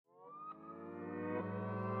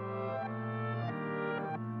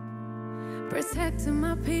Protecting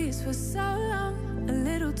my peace for so long, a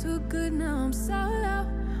little too good, now I'm solo.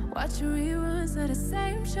 Watching reruns of the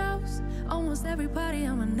same shows. Almost every party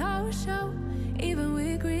I'm a no-show. Even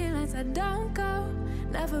with green lights I don't go.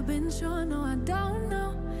 Never been sure, no I don't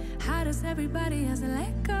know. How does everybody else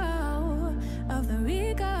let go of the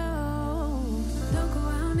ego? Don't go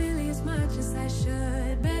out nearly as much as I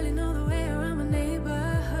should. Barely know the way around my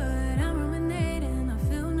neighborhood. I'm ruminating, I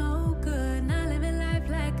feel no good. Not living life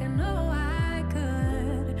like I know I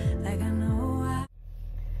could. Like I know I.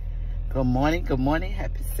 Good morning,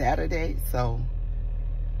 happy Saturday. So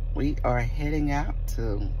we are heading out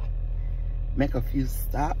to make a few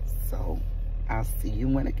stops, so I'll see you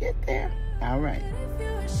when I get there. All right. If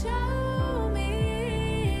you would show me,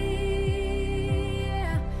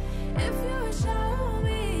 yeah. If you would show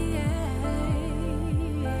me, yeah.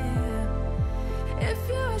 If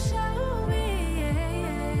you would show me,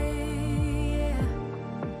 yeah.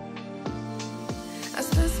 I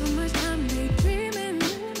spent so much time daydreaming,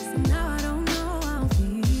 so now I don't know how I'm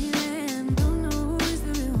feeling. Don't know who's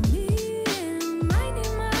the real me. Might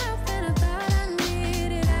need my help and I thought I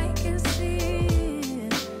needed. I can see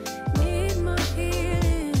it. Need more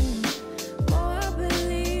healing, more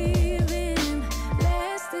believing,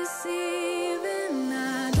 less deceiving. I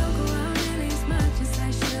don't go out nearly as much as I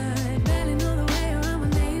should. Barely know the way around my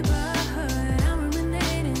neighborhood. I'm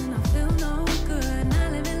ruminating, I feel no good. Not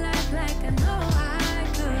living life like I know I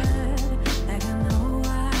could. Like I know I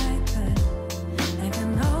could. Like I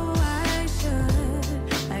know I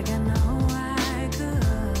should. Like I know I could.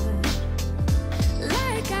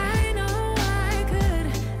 Like I know I could.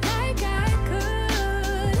 Like I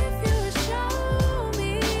could. If you would show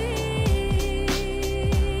me,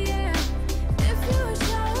 yeah. If you would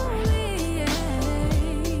show me, yeah.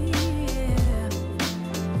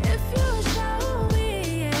 If you would show me,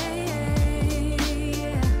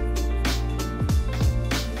 yeah.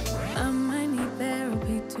 I might need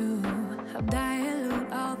therapy too. Help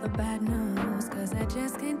dilute all the bad news, 'cause I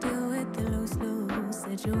just can't deal with the lose-lose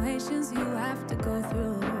situations you have to go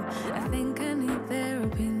through. I think I need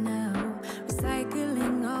therapy now.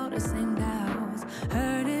 Recycling all the same doubts.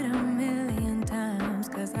 Heard it a million times,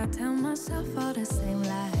 'cause I tell myself all the same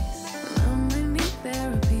lies. I might need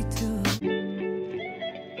therapy too.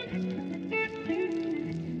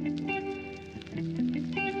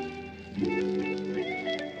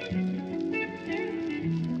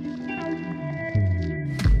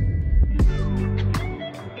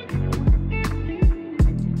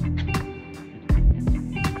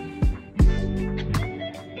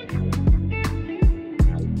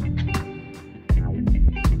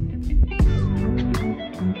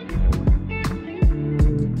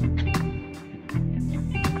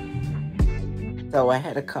 So I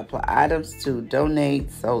had a couple of items to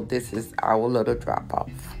donate, so this is our little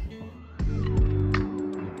drop-off.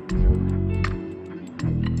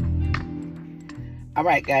 All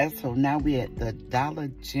right, guys, so now we're at the Dollar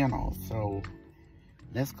General. So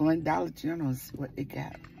let's go in Dollar General and see what they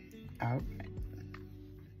got. All right.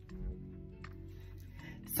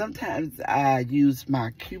 Sometimes I use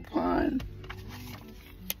my coupon.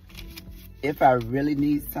 If I really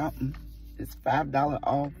need something, it's $5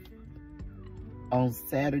 off. On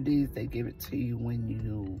Saturdays, they give it to you when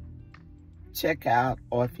you check out,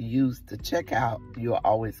 or if you use the checkout, you'll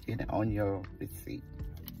always get it on your receipt.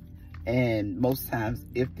 And most times,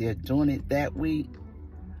 if they're doing it that week,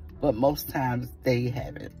 but most times they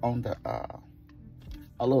have it on the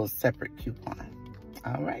a little separate coupon.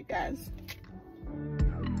 All right, guys.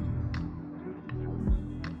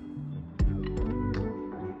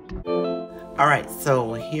 All right,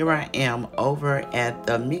 so here I am over at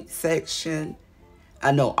the meat section.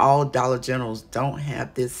 I know all Dollar Generals don't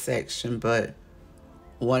have this section, but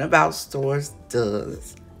one of our stores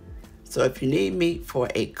does. So if you need meat for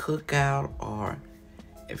a cookout, or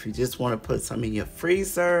if you just want to put some in your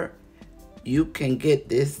freezer, you can get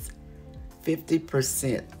this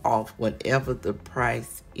 50% off whatever the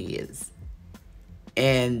price is.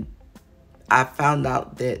 And I found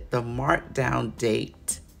out that the markdown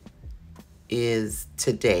date is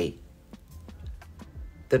today.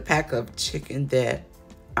 The pack of chicken that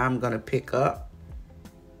I'm gonna pick up,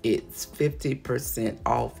 it's 50%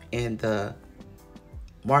 off, and the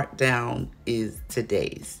markdown is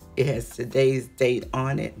today's. It has today's date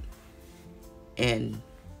on it, and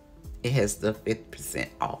it has the 50%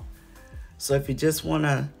 off. So if you just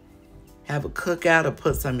wanna have a cookout or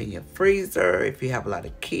put some in your freezer, if you have a lot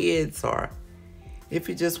of kids, or if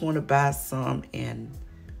you just wanna buy some and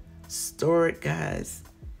store it, guys,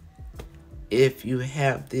 if you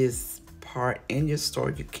have this part in your store,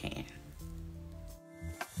 you can.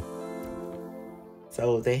 So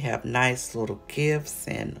So they have nice little gifts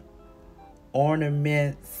and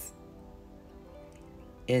ornaments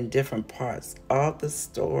in different parts of the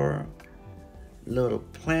store, little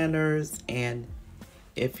planners, and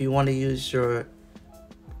if you want to use your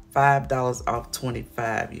 $5 off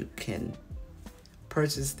 25, you can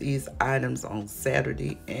purchase these items on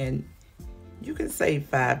Saturday and you can save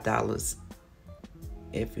 $5.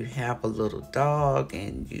 If you have a little dog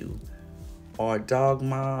and you are a dog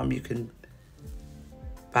mom, you can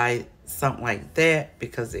buy something like that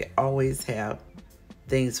because they always have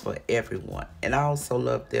things for everyone. And I also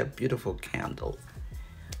love their beautiful candles.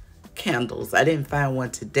 I didn't find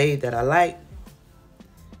one today that I like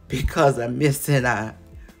because I missed it. I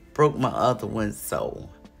broke my other one. So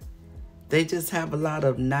they just have a lot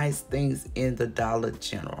of nice things in the Dollar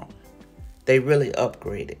General. They really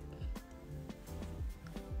upgraded.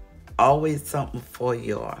 Always something for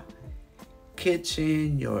your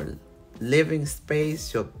kitchen, your living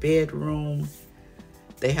space, your bedroom.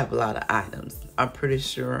 They have a lot of items. I'm pretty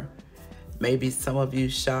sure maybe some of you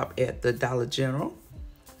shop at the Dollar General,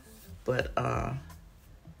 but I'm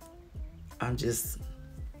just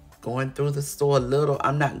going through the store a little.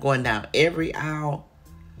 I'm not going down every aisle,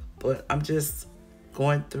 but I'm just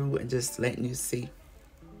going through and just letting you see.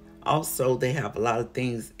 Also, they have a lot of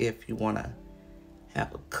things if you want to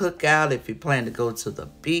have a cookout, if you plan to go to the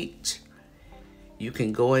beach. You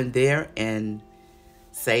can go in there and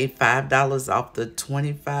save $5 off the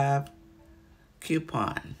 25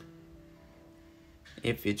 coupon.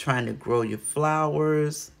 If you're trying to grow your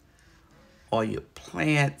flowers or your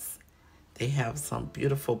plants, they have some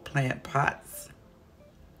beautiful plant pots.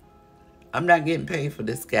 I'm not getting paid for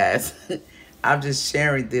this, guys. I'm just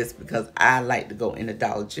sharing this because I like to go in the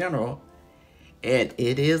Dollar General, and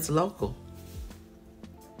it is local.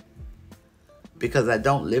 Because I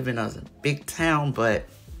don't live in a big town, but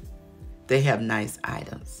they have nice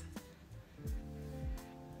items.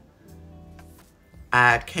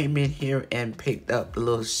 I came in here and picked up the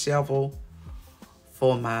little shovel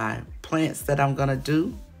for my plants that I'm gonna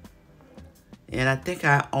do. And I think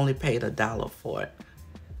I only paid $1 for it.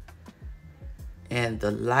 And the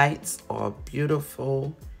lights are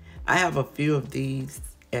beautiful. I have a few of these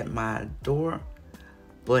at my door,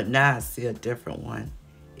 but now I see a different one.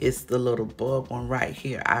 It's the little bulb one right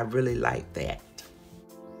here. I really like that.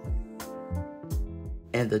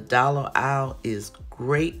 And the dollar aisle is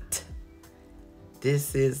great.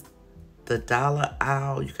 This is the dollar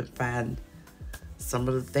aisle. You can find some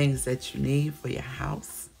of the things that you need for your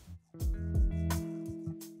house.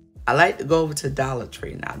 I like to go over to Dollar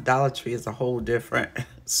Tree. Now, Dollar Tree is a whole different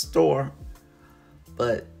store,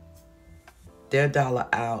 but their dollar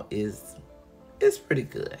aisle is pretty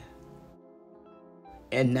good.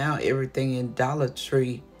 And now everything in Dollar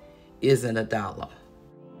Tree isn't $1.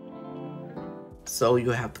 So you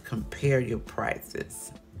have to compare your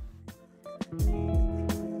prices.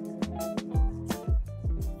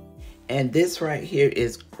 And this right here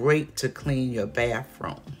is great to clean your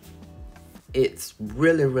bathroom. It's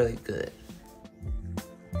really, really good.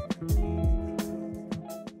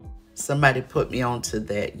 Somebody put me onto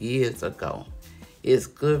that years ago. It's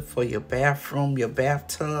good for your bathroom, your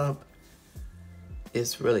bathtub.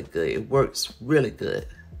 It's really good. It works really good.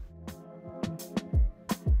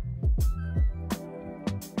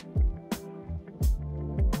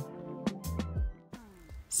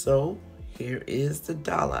 So here is the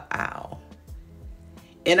dollar aisle.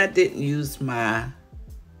 And I didn't use my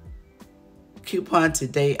coupon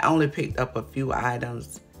today. I only picked up a few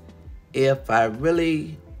items. If I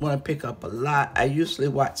really want to pick up a lot, I usually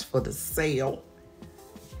watch for the sale,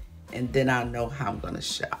 and then I know how I'm going to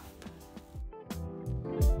shop.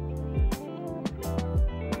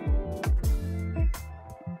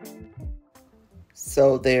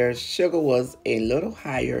 So their sugar was a little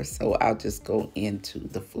higher, so I'll just go into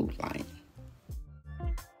the food line.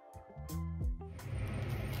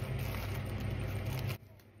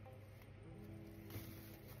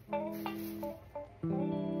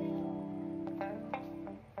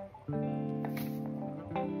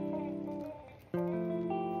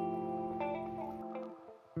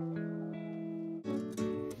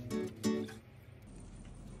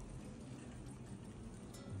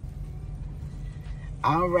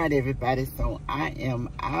 All right, everybody, so I am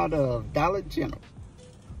out of Dollar General.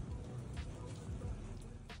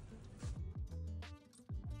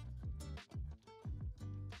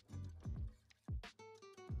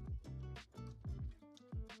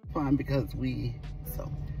 Because I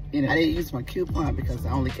didn't use my coupon because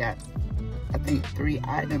I only got, I think, 3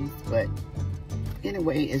 items. But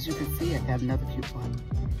anyway, as you can see, I got another coupon.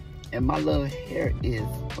 And my little hair is,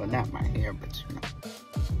 well, not my hair, but you know.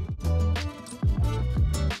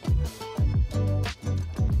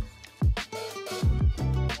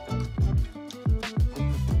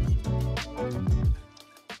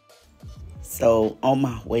 So on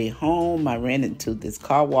my way home, I ran into this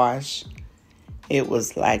car wash. It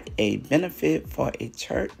was like a benefit for a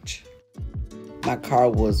church. My car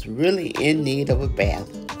was really in need of a bath,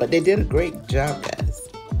 but they did a great job, guys.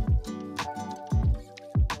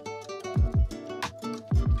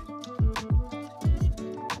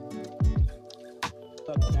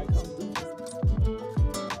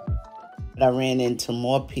 I ran into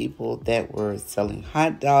more people that were selling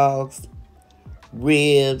hot dogs,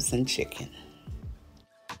 ribs, and chicken.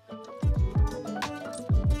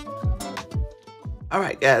 All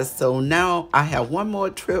right, guys, so now I have one more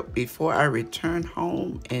trip before I return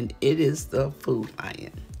home, and it is the Food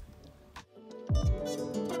Lion.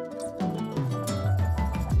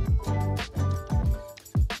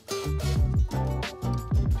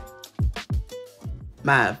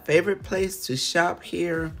 My favorite place to shop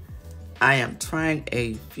here, I am trying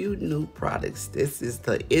a few new products. This is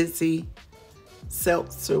the Izzy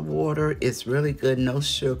Seltzer Water. It's really good, no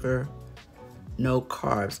sugar, no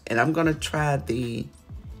carbs. And I'm gonna try the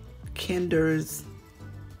Kinder's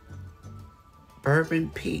Bourbon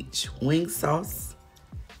Peach Wing Sauce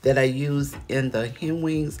that I use in the hen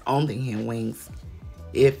wings, on the hen wings,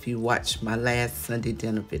 if you watch my last Sunday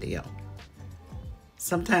dinner video.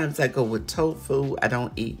 Sometimes I go with tofu. I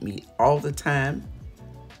don't eat meat all the time,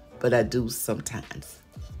 but I do sometimes.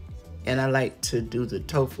 And I like to do the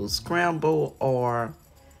tofu scramble or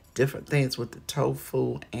different things with the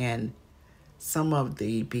tofu and some of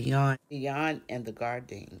the Beyond and the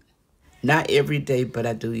Gardein. Not every day, but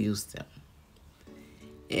I do use them.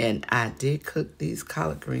 And I did cook these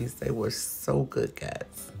collard greens. They were so good,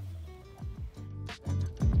 guys.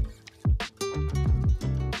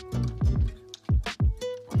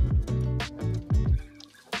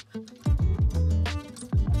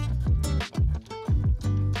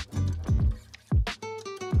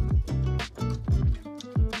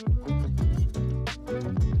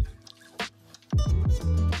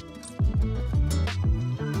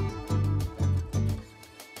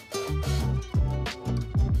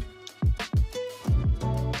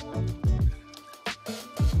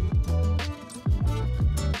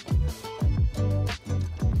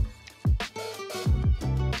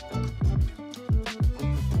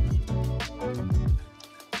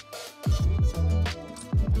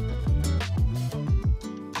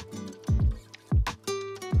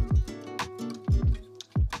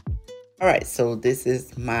 All right, so this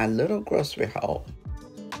is my little grocery haul.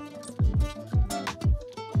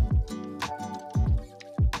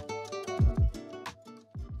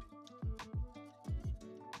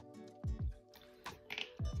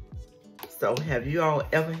 So have you all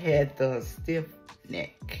ever had the stiff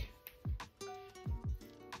neck?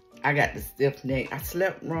 I got the stiff neck. I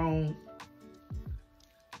slept wrong.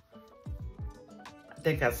 I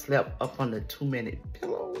think I slept up on the too-many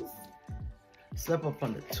pillows. Slept up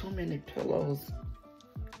on the too-many pillows.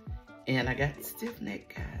 And I got stiff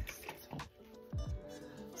neck, guys.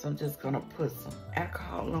 So I'm just gonna put some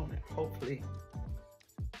alcohol on it, hopefully.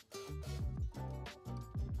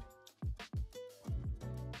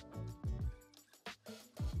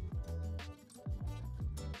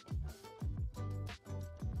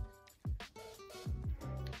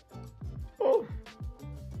 Oh.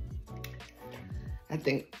 I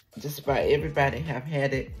think just about everybody have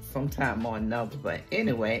had it sometime or another, but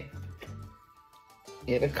anyway,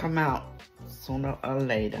 it'll come out sooner or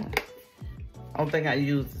later. Only thing I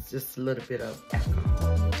use is just a little bit of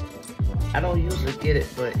alcohol. I don't usually get it,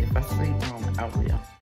 but if I sleep wrong, I will.